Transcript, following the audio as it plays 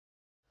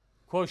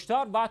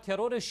کشتار و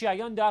ترور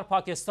شیعیان در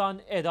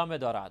پاکستان ادامه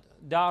دارد.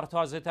 در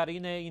تازه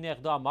ترین این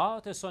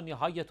اقدامات، سنی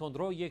های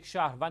تندرو یک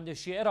شهروند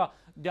شیعه را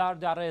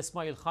در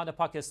اسماعیل خان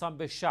پاکستان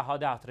به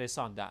شهادت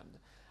رساندند.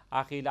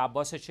 درعقیل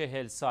عباس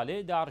 40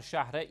 ساله در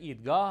شهر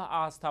عیدگاه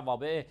از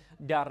توابع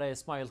در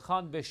اسماعیل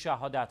خان به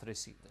شهادت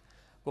رسید.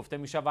 گفته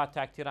می شود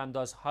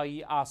تکتیرانداز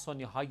هایی از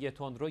سنی های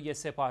تندروی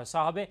سپاه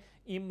صحابه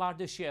این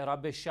مرد شیعه را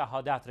به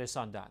شهادت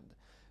رساندند.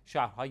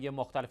 شهرهای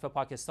مختلف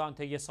پاکستان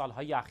طی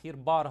سالهای اخیر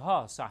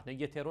بارها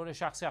صحنه ترور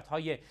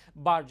شخصیت‌های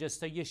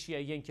برجسته شیعه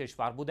این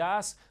کشور بوده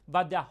است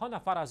و ده‌ها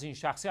نفر از این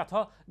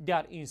شخصیت‌ها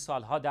در این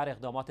سالها در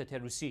اقدامات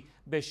تروریستی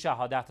به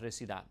شهادت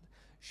رسیدند.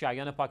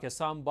 شیعیان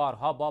پاکستان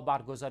بارها با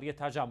برگزاری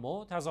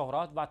تجمع،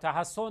 تظاهرات و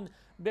تحسن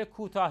به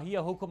کوتاهی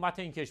حکومت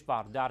این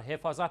کشور در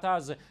حفاظت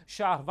از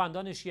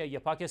شهروندان شیعه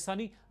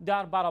پاکستانی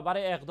در برابر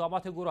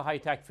اقدامات گروه‌های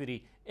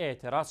تکفیری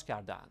اعتراض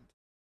کردند.